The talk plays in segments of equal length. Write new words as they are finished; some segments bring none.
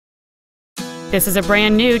This is a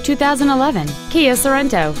brand new 2011 Kia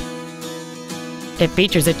Sorento. It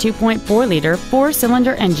features a 2.4-liter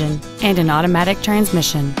four-cylinder engine and an automatic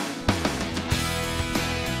transmission.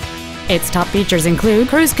 Its top features include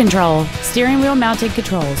cruise control, steering wheel mounted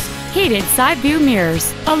controls, heated side view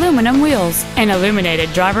mirrors, aluminum wheels, an illuminated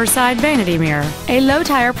driver's side vanity mirror, a low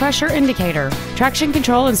tire pressure indicator, traction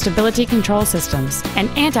control and stability control systems, an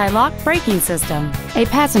anti-lock braking system, a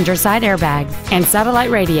passenger side airbag, and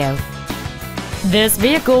satellite radio. This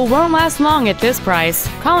vehicle won't last long at this price.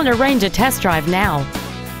 Call and arrange a test drive now.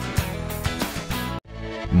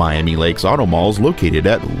 Miami Lakes Automall is located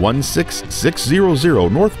at 16600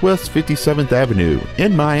 Northwest 57th Avenue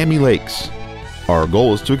in Miami Lakes. Our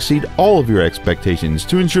goal is to exceed all of your expectations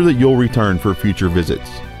to ensure that you'll return for future visits.